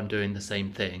think, well, I'm doing the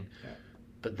same thing,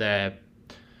 but they're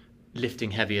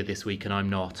lifting heavier this week and I'm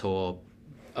not, or,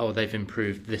 oh, they've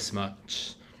improved this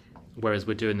much, whereas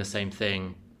we're doing the same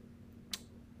thing.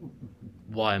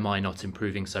 Why am I not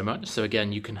improving so much? So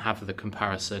again, you can have the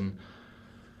comparison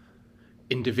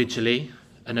individually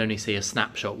and only see a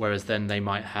snapshot, whereas then they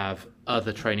might have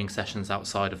other training sessions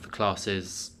outside of the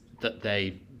classes that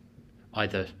they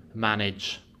either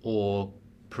manage or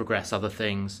progress other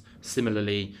things.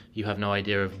 Similarly, you have no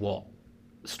idea of what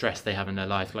stress they have in their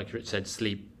life, like Rich said,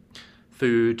 sleep,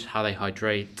 food, how they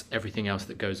hydrate, everything else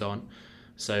that goes on.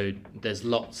 So there's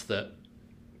lots that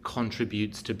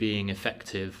contributes to being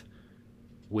effective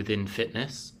within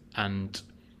fitness, and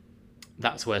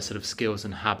that's where sort of skills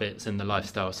and habits and the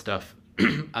lifestyle stuff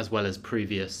as well as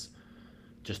previous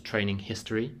just training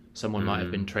history, someone might have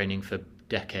been training for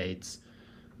decades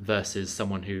versus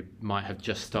someone who might have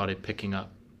just started picking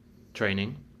up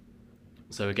training.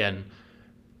 So again,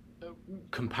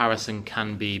 comparison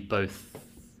can be both,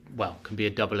 well, can be a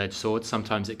double-edged sword.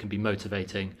 Sometimes it can be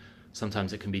motivating,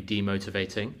 sometimes it can be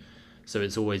demotivating. So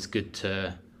it's always good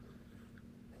to,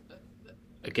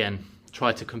 again,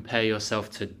 try to compare yourself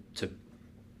to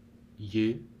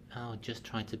you. Oh, just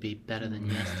try to be better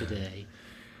than yesterday.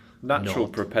 Natural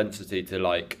propensity to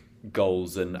like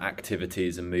goals and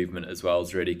activities and movement as well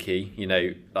is really key. You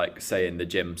know, like say in the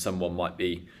gym, someone might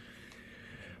be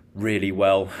really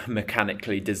well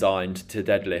mechanically designed to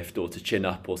deadlift or to chin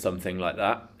up or something like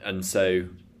that. And so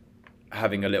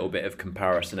having a little bit of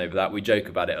comparison over that, we joke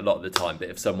about it a lot of the time, but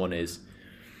if someone is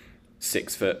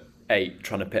 6'8"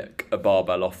 trying to pick a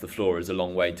barbell off the floor is a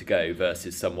long way to go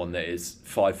versus someone that is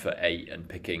 5'8" and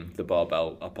picking the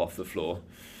barbell up off the floor.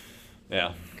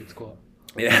 Yeah. Good squat.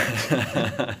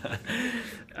 Yeah.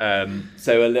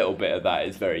 So a little bit of that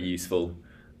is very useful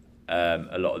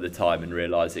a lot of the time, and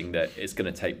realising that it's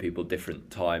going to take people different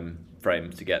time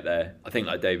frames to get there. I think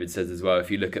like David says as well,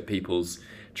 if you look at people's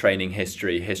training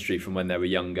history from when they were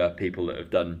younger, people that have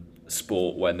done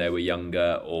sport when they were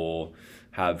younger or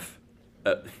have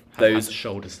those had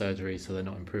shoulder surgery, so they're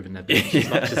not improving their bench as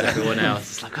much as everyone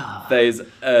else. It's like, those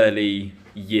early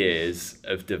years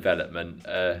of development,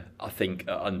 I think,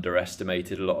 are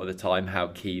underestimated a lot of the time, how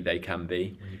key they can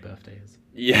be. When your birthday is.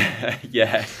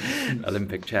 Yeah,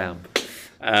 Olympic champ.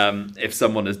 If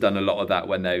someone has done a lot of that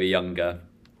when they were younger,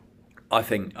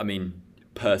 I mean,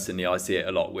 personally, I see it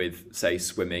a lot with, say,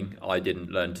 swimming. I didn't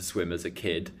learn to swim as a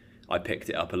kid. I picked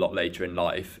it up a lot later in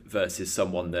life versus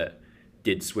someone that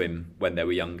did swim when they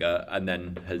were younger and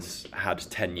then has had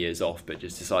 10 years off but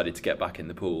just decided to get back in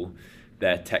the pool.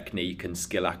 Their technique and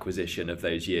skill acquisition of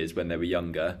those years when they were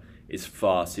younger is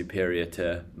far superior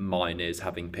to mine is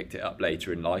having picked it up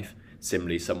later in life.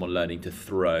 Similarly, someone learning to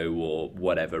throw or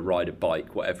whatever, ride a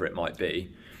bike, whatever it might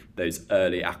be, those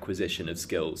early acquisition of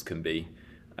skills can be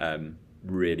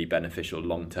really beneficial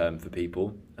long term for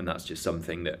people, and that's just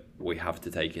something that we have to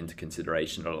take into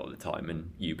consideration a lot of the time,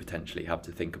 and you potentially have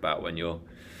to think about when you're,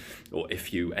 or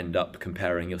if you end up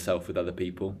comparing yourself with other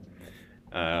people.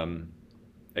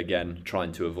 Again,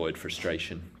 trying to avoid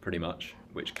frustration pretty much,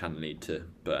 which can lead to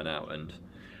burnout and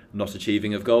not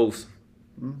achieving of goals.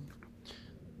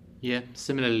 Yeah,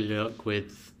 similarly look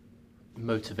with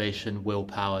motivation,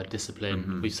 willpower,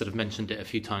 discipline. We've sort of mentioned it a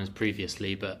few times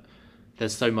previously, but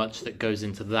there's so much that goes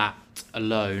into that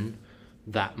alone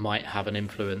that might have an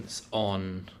influence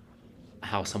on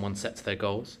how someone sets their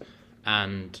goals.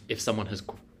 And if someone has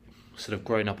sort of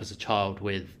grown up as a child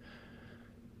with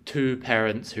two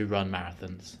parents who run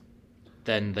marathons,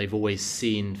 then they've always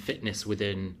seen fitness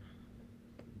within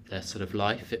their sort of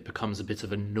life. It becomes a bit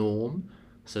of a norm.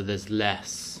 So there's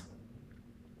less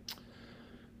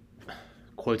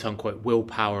quote unquote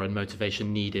willpower and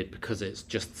motivation needed because it's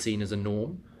just seen as a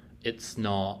norm. It's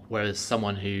not, whereas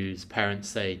someone whose parents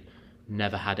say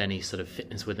never had any sort of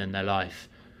fitness within their life,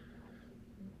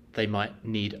 they might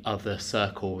need other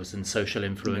circles and social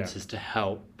influences to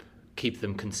help keep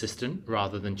them consistent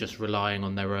rather than just relying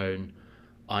on their own,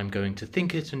 I'm going to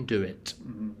think it and do it.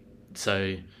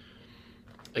 So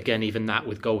again, even that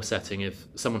with goal setting, if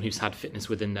someone who's had fitness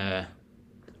within their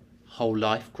whole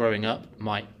life growing up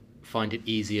might find it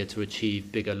easier to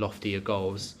achieve bigger, loftier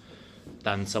goals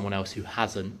than someone else who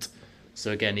hasn't.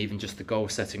 So again, even just the goal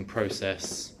setting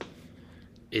process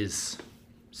is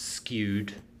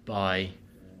skewed by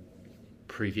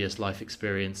previous life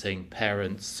experiencing,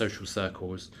 parents, social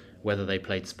circles, whether they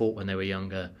played sport when they were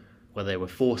younger, whether they were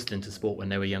forced into sport when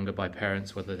they were younger by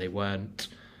parents, whether they weren't,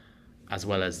 as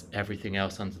well as everything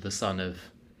else under the sun of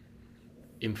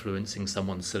influencing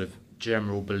someone's sort of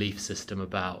general belief system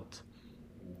about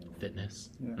fitness.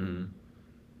 Yeah.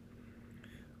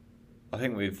 I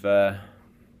think we've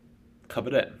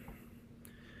covered it.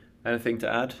 Anything to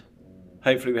add?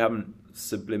 Hopefully we haven't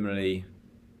subliminally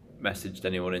messaged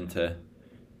anyone into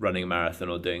running a marathon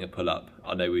or doing a pull-up.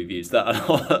 I know we've used that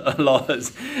a lot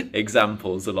as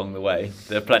examples along the way.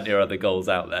 There are plenty of other goals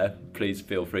out there. Please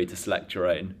feel free to select your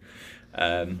own.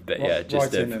 But yeah,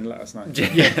 just write in and let us know.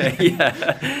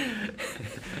 yeah.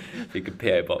 If you could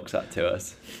PO box that to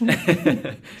us.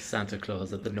 Santa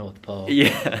Claus at the North Pole.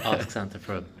 Yeah. Ask Santa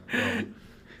for a goal.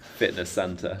 Fitness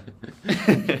Santa.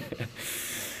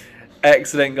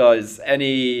 Excellent, guys.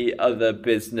 Any other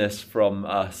business from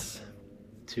us?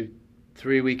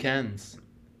 2-3 weekends.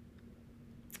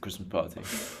 Christmas party,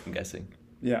 I'm guessing.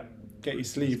 Yeah. Get your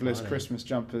sleeveless Christmas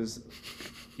jumpers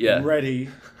ready.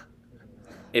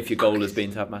 If your goal has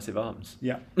been to have massive arms.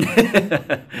 Yeah.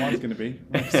 Mine's going to be.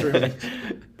 Next 3 weeks.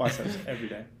 Biceps every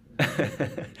day.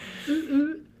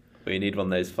 Well, you need one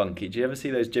of those funky. Do you ever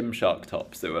see those Gymshark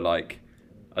tops that were like,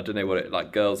 I don't know what it,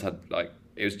 like girls had, like,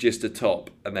 it was just a top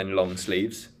and then long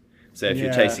sleeves. So if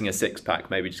you're chasing a six pack,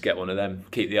 maybe just get one of them.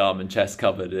 Keep the arm and chest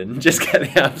covered and just get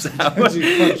the abs out.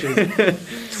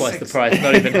 Twice the price,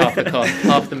 not even half the cost.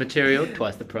 Half the material,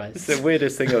 twice the price. It's the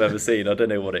weirdest thing I've ever seen. I don't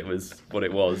know what it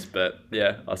was, but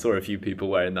yeah, I saw a few people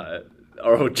wearing that at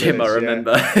our old gym. I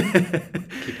remember.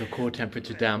 Keep your core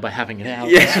temperature down by having it out.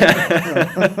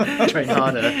 Yeah. Train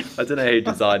harder. I don't know who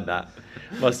designed that.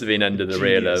 Must have been under the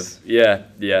reel of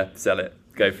sell it,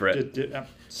 go for it.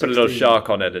 Put a little shark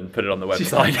on it and put it on the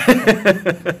website.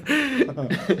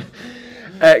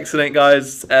 Excellent,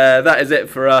 guys. That is it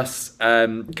for us.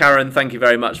 Karen, thank you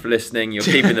very much for listening. You're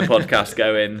keeping the podcast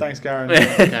going. Thanks, Karen.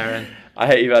 Karen. I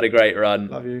hope you've had a great run.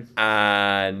 Love you.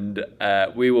 And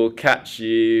we will catch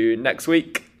you next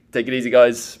week. Take it easy,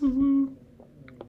 guys. Woo-hoo.